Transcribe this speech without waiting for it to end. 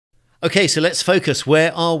Okay, so let's focus.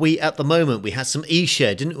 Where are we at the moment? We had some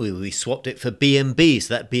eShare, didn't we? We swapped it for BNB.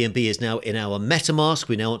 So that BNB is now in our MetaMask.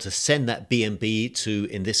 We now want to send that BNB to,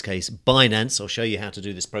 in this case, Binance. I'll show you how to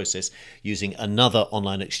do this process using another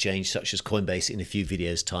online exchange such as Coinbase in a few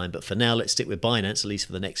videos' time. But for now, let's stick with Binance, at least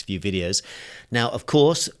for the next few videos. Now, of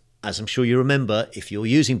course, as I'm sure you remember, if you're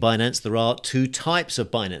using Binance, there are two types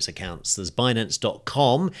of Binance accounts. There's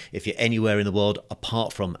Binance.com if you're anywhere in the world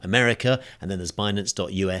apart from America, and then there's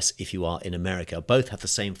Binance.us if you are in America. Both have the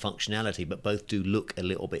same functionality, but both do look a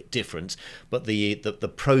little bit different. But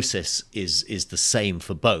the process is the same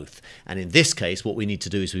for both. And in this case, what we need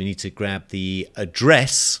to do is we need to grab the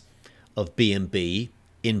address of BNB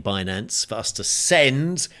in Binance for us to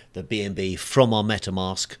send the BNB from our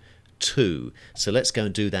MetaMask to. So let's go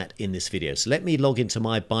and do that in this video. So let me log into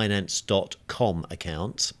my Binance.com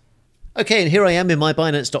account. Okay, and here I am in my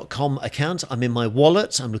Binance.com account. I'm in my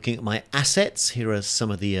wallet. I'm looking at my assets. Here are some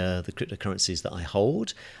of the cryptocurrencies that I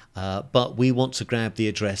hold. But we want to grab the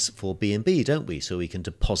address for BNB, don't we? So we can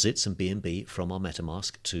deposit some BNB from our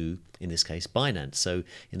MetaMask to, in this case, Binance. So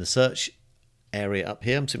in the search area up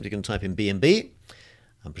here, I'm simply going to type in BNB.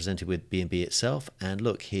 I'm presented with BNB itself, and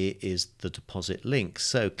look, here is the deposit link.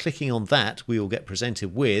 So clicking on that, we will get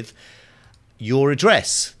presented with your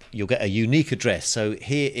address. You'll get a unique address. So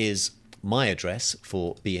here is my address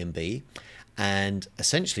for BNB, and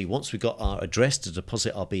essentially once we've got our address to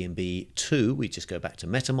deposit our BNB to, we just go back to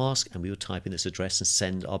MetaMask and we will type in this address and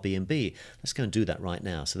send our BNB. Let's go and do that right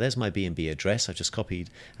now. So there's my BNB address. I've just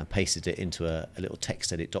copied and pasted it into a little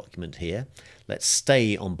text edit document here. Let's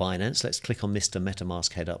stay on Binance. Let's click on Mr.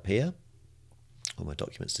 MetaMask head up here. Oh, my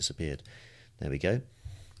document's disappeared. There we go.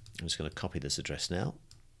 I'm just going to copy this address now.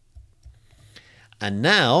 And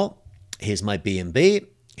now here's my BNB.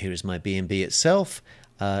 Here is my BNB itself.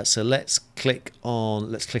 So let's click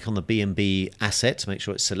on the BNB asset to make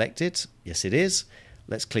sure it's selected. Yes, it is.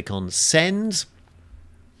 Let's click on send,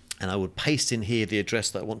 and I would paste in here the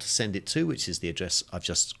address that I want to send it to, which is the address I've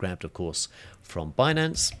just grabbed, of course, from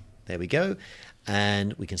Binance. There we go.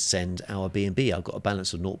 And we can send our BNB. I've got a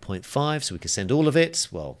balance of 0.5, so we can send all of it.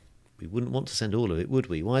 Well, we wouldn't want to send all of it, would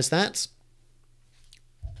we? Why is that?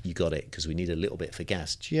 You got it, because we need a little bit for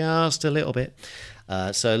gas, just a little bit.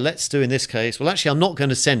 So let's do in this case, well, actually, I'm not going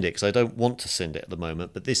to send it because I don't want to send it at the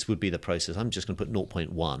moment, but this would be the process. I'm just going to put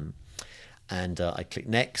 0.1, and I click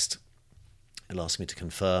next. It'll ask me to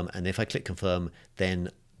confirm, and if I click confirm, then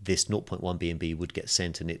this 0.1 BNB would get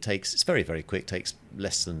sent, and it's very, very quick, takes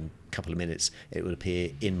less than a couple of minutes. It would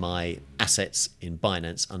appear in my assets in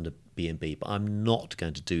Binance under BNB, but I'm not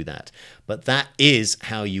going to do that. But that is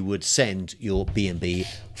how you would send your BNB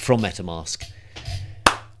from MetaMask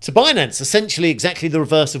to Binance. Essentially exactly the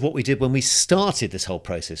reverse of what we did when we started this whole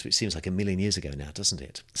process, which seems like a million years ago now, doesn't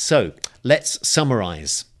it? So let's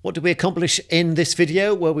summarize. What did we accomplish in this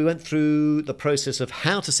video? Well, we went through the process of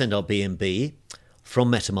how to send our BNB from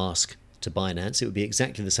MetaMask to Binance. It would be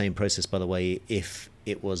exactly the same process, by the way, if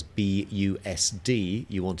it was BUSD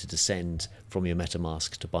you wanted to send from your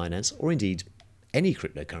MetaMask to Binance, or indeed any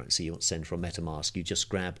cryptocurrency you want to send from MetaMask. You just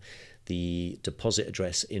grab the deposit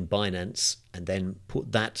address in Binance and then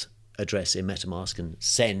put that address in MetaMask and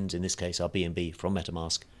send, in this case, our BNB from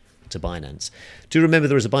MetaMask to Binance. Do remember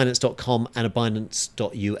there is a Binance.com and a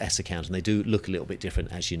Binance.us account, and they do look a little bit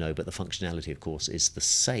different, as you know, but the functionality, of course, is the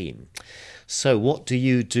same. So what do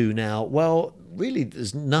you do now? Well, really,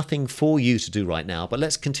 there's nothing for you to do right now, but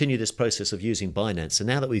let's continue this process of using Binance. So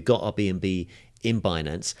now that we've got our BNB in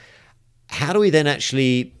Binance, how do we then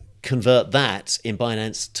actually convert that in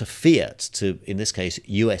Binance to fiat, to, in this case,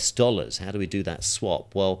 US dollars? How do we do that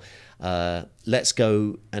swap? Well, let's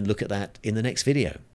go and look at that in the next video.